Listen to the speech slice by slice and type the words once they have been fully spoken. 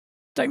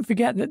Don't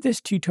forget that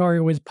this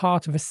tutorial is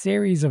part of a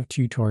series of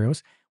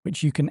tutorials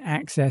which you can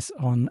access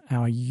on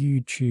our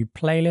YouTube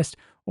playlist,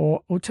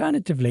 or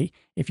alternatively,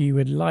 if you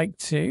would like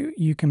to,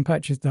 you can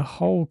purchase the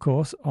whole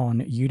course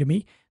on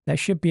Udemy. There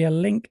should be a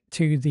link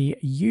to the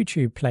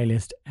YouTube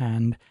playlist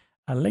and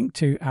a link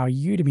to our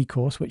Udemy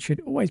course, which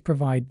should always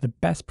provide the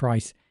best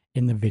price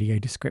in the video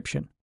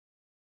description.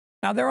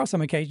 Now, there are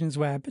some occasions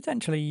where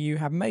potentially you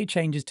have made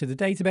changes to the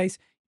database,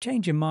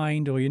 change your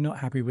mind, or you're not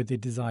happy with the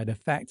desired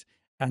effect,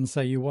 and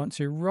so you want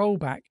to roll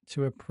back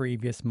to a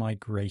previous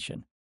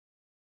migration.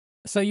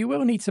 So you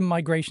will need some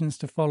migrations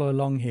to follow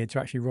along here to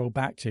actually roll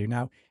back to.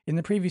 Now, in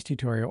the previous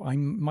tutorial, I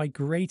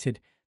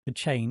migrated the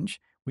change.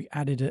 We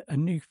added a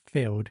new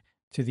field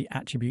to the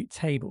attribute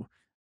table.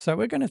 So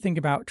we're going to think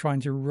about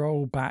trying to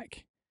roll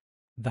back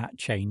that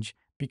change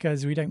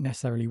because we don't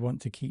necessarily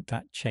want to keep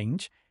that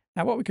change.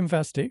 Now, what we can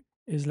first do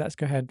is let's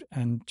go ahead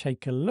and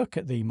take a look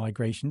at the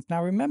migrations.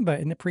 Now, remember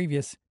in the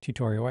previous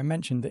tutorial, I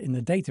mentioned that in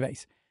the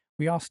database,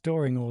 we are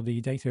storing all the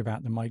data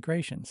about the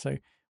migration. So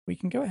we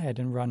can go ahead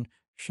and run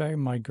show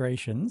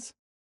migrations,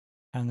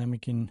 and then we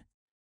can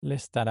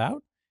list that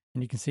out.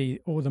 And you can see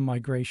all the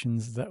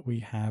migrations that we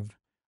have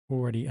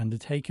already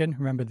undertaken.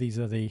 Remember, these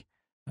are the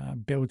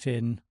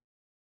built-in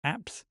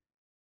apps,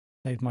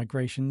 those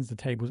migrations, the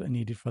tables that are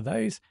needed for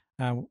those.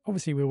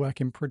 Obviously, we're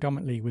working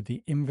predominantly with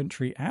the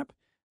inventory app.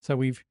 So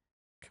we've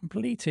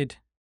completed,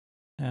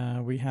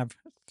 we have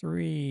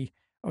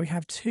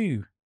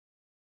two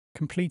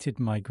completed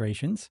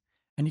migrations.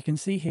 And you can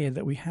see here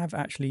that we have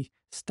actually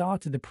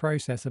started the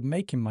process of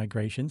making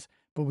migrations,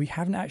 but we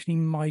haven't actually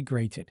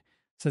migrated.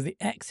 So the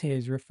X here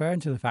is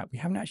referring to the fact we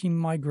haven't actually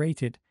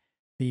migrated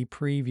the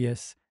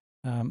previous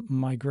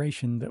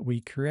migration that we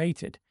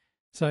created.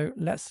 So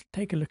let's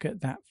take a look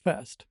at that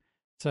first.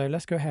 So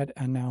let's go ahead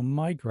and now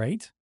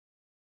migrate.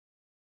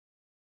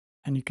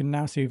 And you can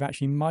now see we've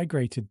actually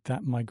migrated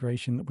that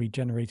migration that we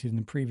generated in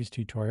the previous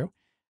tutorial.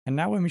 And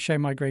now when we show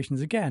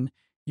migrations again,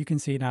 you can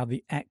see now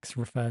the X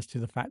refers to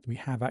the fact that we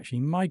have actually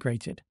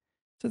migrated.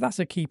 So that's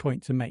a key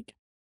point to make.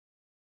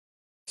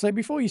 So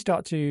before you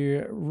start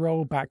to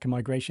roll back a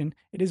migration,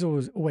 it is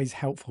always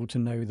helpful to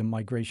know the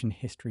migration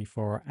history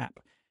for our app.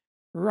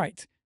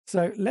 Right,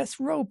 so let's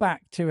roll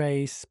back to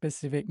a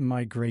specific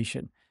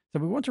migration. So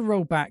we want to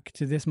roll back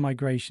to this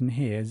migration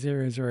here,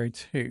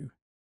 002.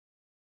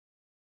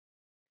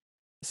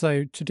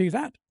 So to do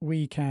that,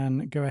 we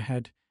can go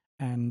ahead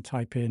and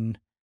type in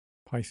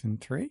Python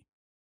 3.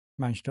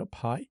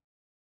 manage.py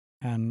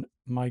and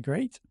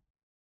migrate.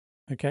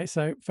 Okay,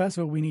 so first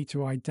of all, we need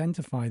to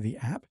identify the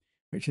app,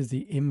 which is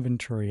the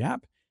inventory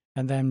app,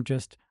 and then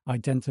just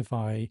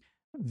identify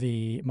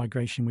the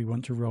migration we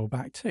want to roll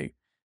back to.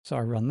 So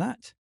I run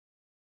that,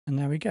 and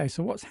there we go.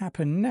 So what's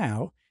happened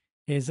now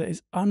is that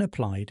it's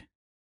unapplied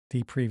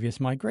the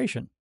previous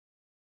migration.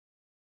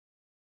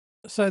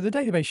 So the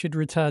database should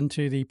return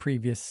to the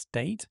previous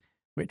state,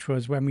 which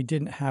was when we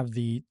didn't have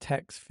the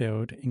text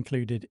field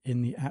included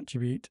in the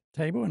attribute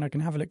table. And I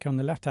can have a look on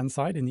the left-hand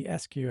side in the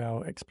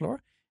SQL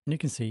Explorer, and you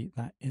can see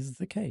that is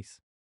the case.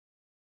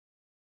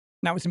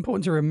 Now, it's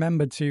important to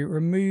remember to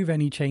remove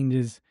any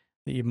changes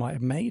that you might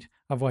have made.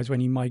 Otherwise, when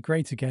you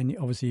migrate again,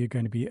 obviously you're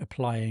going to be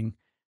applying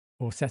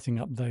or setting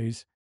up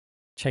those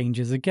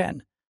changes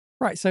again.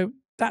 Right, so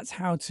that's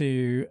how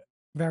to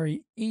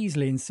very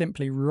easily and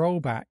simply roll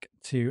back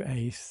to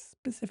a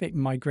specific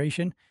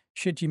migration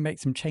should you make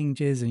some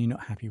changes and you're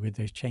not happy with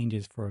those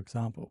changes, for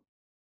example.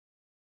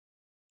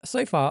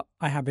 So far,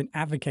 I have been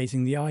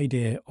advocating the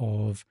idea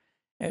of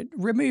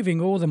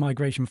removing all the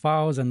migration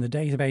files and the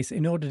database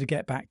in order to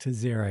get back to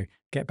zero,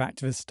 get back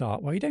to the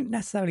start. Well, you don't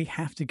necessarily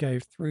have to go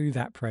through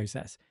that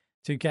process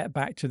to get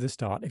back to the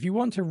start. If you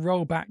want to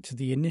roll back to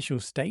the initial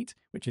state,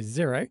 which is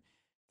 0,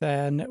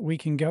 then we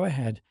can go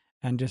ahead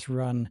and just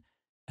run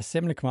a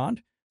similar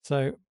command.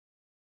 So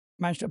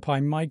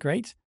manage.py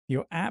migrate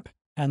your app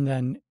and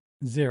then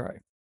 0.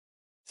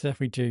 So if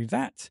we do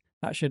that,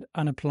 that should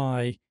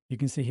unapply. You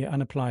can see here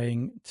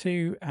unapplying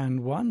 2 and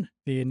 1,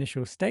 the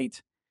initial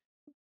state.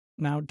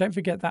 Now, don't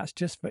forget that's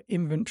just for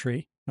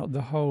inventory, not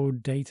the whole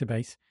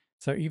database.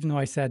 So even though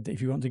I said that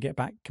if you want to get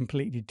back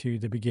completely to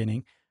the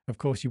beginning, of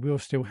course, you will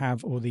still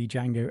have all the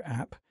Django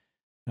app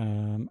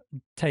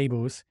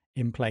tables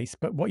in place.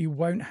 But what you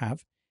won't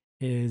have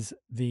is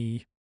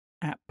the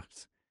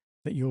apps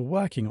that you're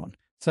working on.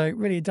 So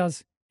really it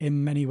does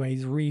in many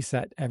ways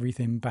reset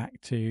everything back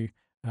to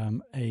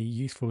a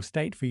useful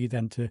state for you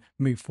then to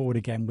move forward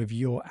again with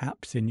your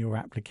apps in your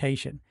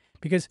application.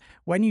 Because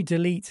when you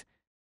delete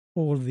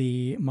all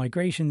the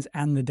migrations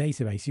and the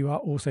database, you are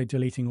also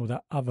deleting all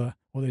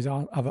those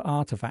other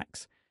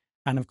artifacts.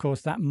 And of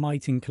course, that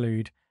might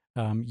include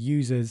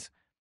users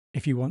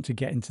if you want to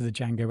get into the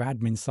Django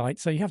admin site.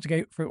 So you have to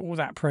go through all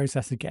that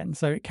process again.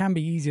 So it can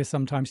be easier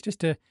sometimes just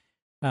to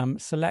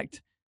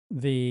select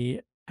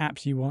the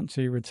apps you want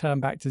to return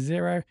back to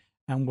 0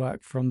 and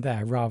work from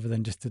there rather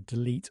than just to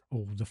delete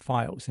all the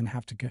files and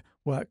have to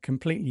work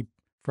completely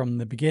from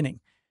the beginning.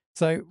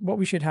 So what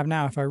we should have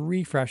now, if I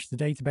refresh the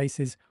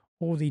databases,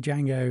 all the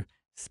Django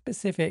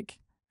specific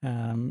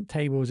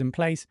tables in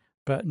place,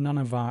 but none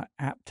of our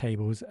app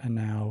tables are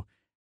now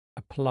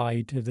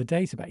applied to the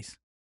database.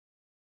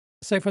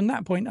 So from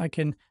that point, I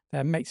can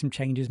make some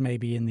changes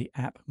maybe in the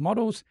app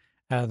models,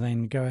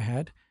 then go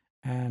ahead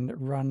and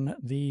run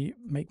the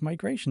make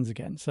migrations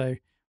again. So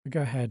we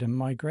go ahead and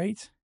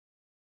migrate.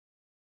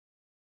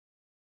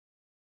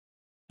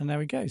 And there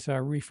we go. So I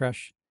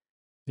refresh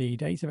the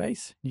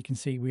database. You can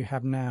see we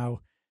have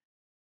now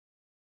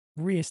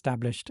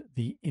re-established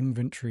the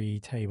inventory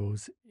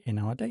tables in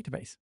our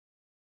database.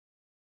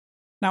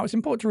 Now, it's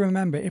important to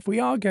remember, if we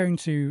are going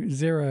to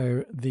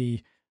zero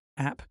the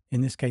app,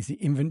 in this case, the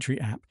inventory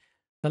app,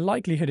 the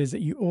likelihood is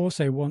that you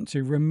also want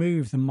to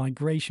remove the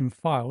migration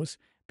files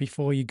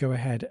before you go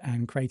ahead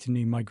and create a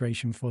new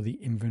migration for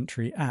the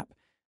inventory app.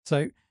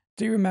 So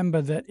do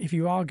remember that if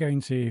you are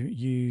going to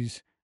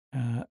use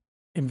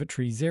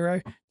inventory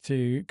 0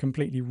 to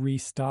completely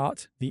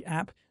restart the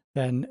app,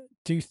 then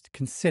do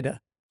consider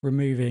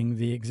removing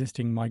the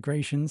existing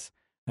migrations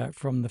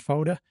from the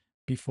folder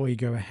before you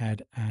go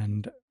ahead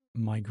and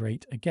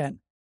migrate again.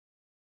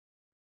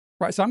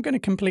 Right, so I'm going to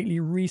completely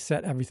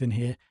reset everything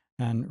here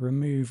and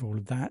remove all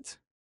of that.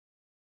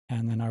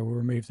 And then I will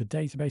remove the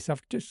database.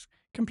 I've just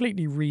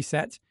completely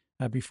reset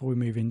before we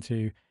move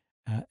into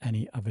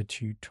any other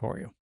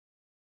tutorial.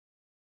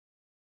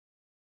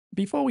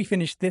 Before we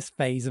finish this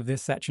phase of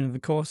this section of the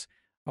course,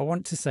 I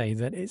want to say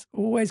that it's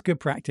always good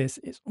practice.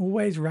 It's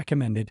always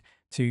recommended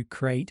to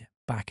create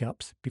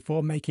backups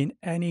before making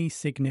any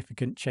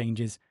significant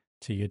changes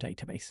to your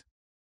database.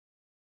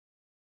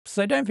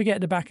 So don't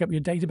forget to back up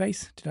your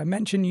database. Did I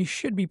mention you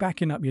should be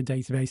backing up your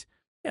database?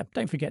 Yeah,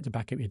 don't forget to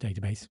back up your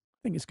database.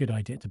 I think it's a good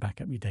idea to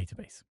back up your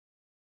database.